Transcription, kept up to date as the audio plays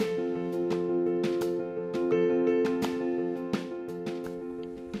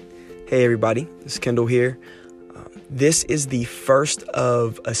Hey everybody, it's Kendall here. This is the first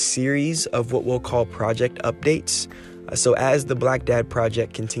of a series of what we'll call project updates. So as the Black Dad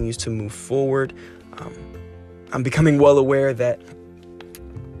Project continues to move forward, I'm becoming well aware that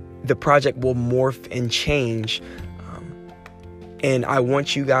the project will morph and change. And I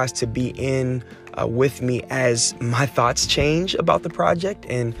want you guys to be in with me as my thoughts change about the project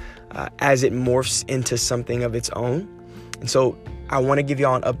and as it morphs into something of its own. And so I want to give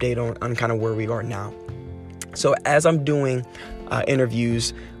y'all an update on kind of where we are now. So as I'm doing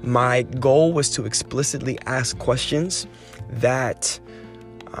interviews, my goal was to explicitly ask questions that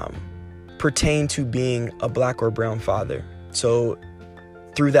pertain to being a Black or brown father. So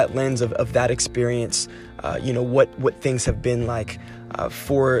through that lens of that experience, what things have been like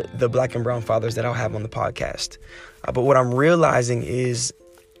for the Black and brown fathers that I'll have on the podcast. But what I'm realizing is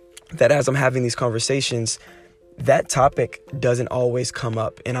that as I'm having these conversations, that topic doesn't always come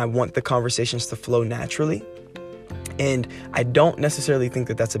up, and I want the conversations to flow naturally. And I don't necessarily think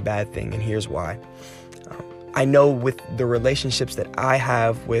that that's a bad thing, and here's why. I know with the relationships that I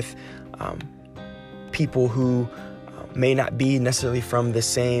have with people who may not be necessarily from the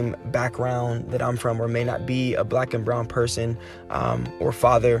same background that I'm from, or may not be a Black and brown person or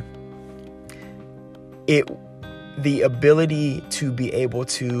father, the ability to be able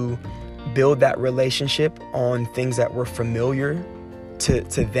to build that relationship on things that were familiar to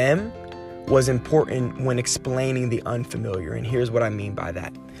them was important when explaining the unfamiliar. And here's what I mean by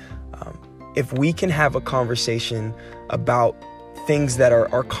that. If we can have a conversation about things that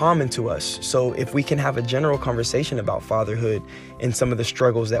are common to us, so if we can have a general conversation about fatherhood and some of the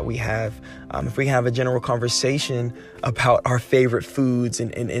struggles that we have, if we can have a general conversation about our favorite foods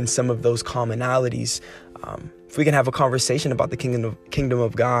and some of those commonalities, if we can have a conversation about the kingdom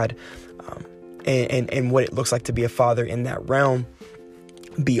of God, and what it looks like to be a father in that realm.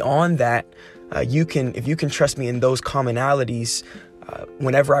 Beyond that, if you can trust me in those commonalities,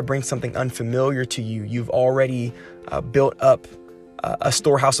 whenever I bring something unfamiliar to you, you've already built up a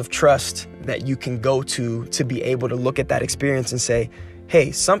storehouse of trust that you can go to be able to look at that experience and say,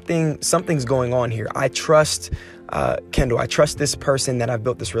 hey, something's going on here. I trust Kendall. I trust this person that I've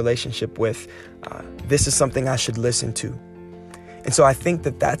built this relationship with. This is something I should listen to. And so I think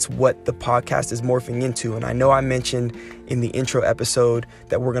that that's what the podcast is morphing into. And I know I mentioned in the intro episode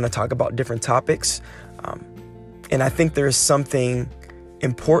that we're going to talk about different topics. And I think there's something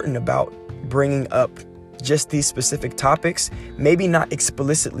important about bringing up just these specific topics, maybe not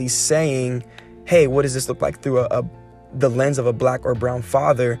explicitly saying, hey, what does this look like through the lens of a Black or brown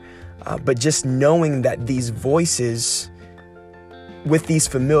father, but just knowing that these voices with these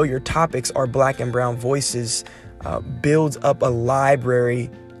familiar topics are Black and brown voices, builds up a library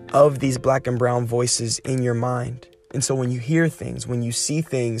of these Black and brown voices in your mind. And so when you hear things, when you see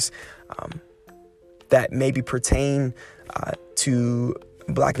things that maybe pertain to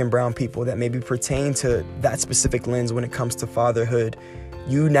Black and brown people, that maybe pertain to that specific lens when it comes to fatherhood,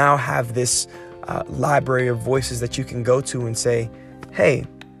 you now have this library of voices that you can go to and say, hey,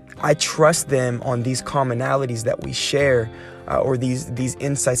 I trust them on these commonalities that we share, or these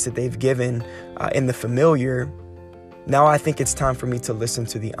insights that they've given in the familiar. Now I think it's time for me to listen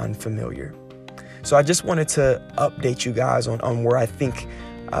to the unfamiliar. So I just wanted to update you guys on where I think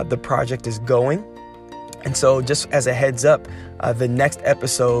the project is going. And so just as a heads up, the next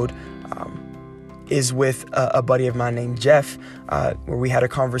episode is with a buddy of mine named Jeff, where we had a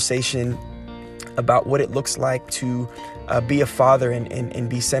conversation about what it looks like to be a father and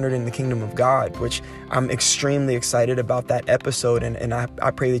be centered in the kingdom of God, which I'm extremely excited about that episode. And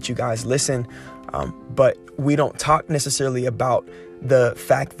I pray that you guys listen. But we don't talk necessarily about the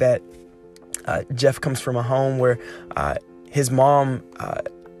fact that Jeff comes from a home where his mom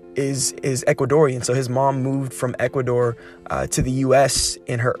is Ecuadorian. So his mom moved from Ecuador to the U.S.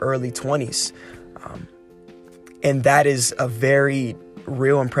 in her early 20s. And that is a very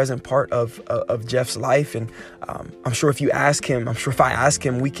real and present part of Jeff's life. And I'm sure if I ask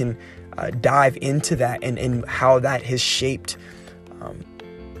him, we can dive into that and how that has shaped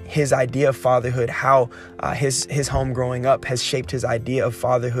his idea of fatherhood, how his home growing up has shaped his idea of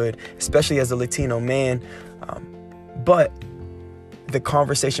fatherhood, especially as a Latino man. But the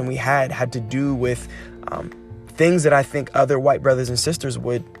conversation we had to do with things that I think other white brothers and sisters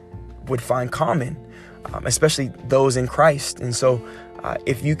would find common, especially those in Christ. And so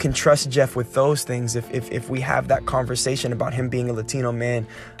if you can trust Jeff with those things, if we have that conversation about him being a Latino man,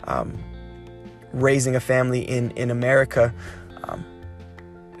 raising a family in America,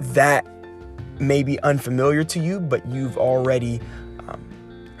 that may be unfamiliar to you, but you've already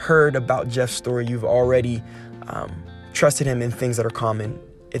heard about Jeff's story. You've already trusted him in things that are common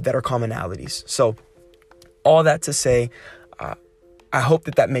that are commonalities. So all that to say, I hope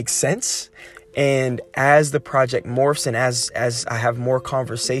that makes sense. And as the project morphs and as I have more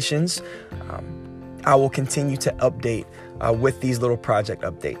conversations, I will continue to update with these little project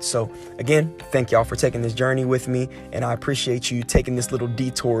updates. So again, thank y'all for taking this journey with me. And I appreciate you taking this little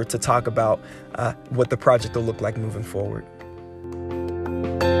detour to talk about what the project will look like moving forward.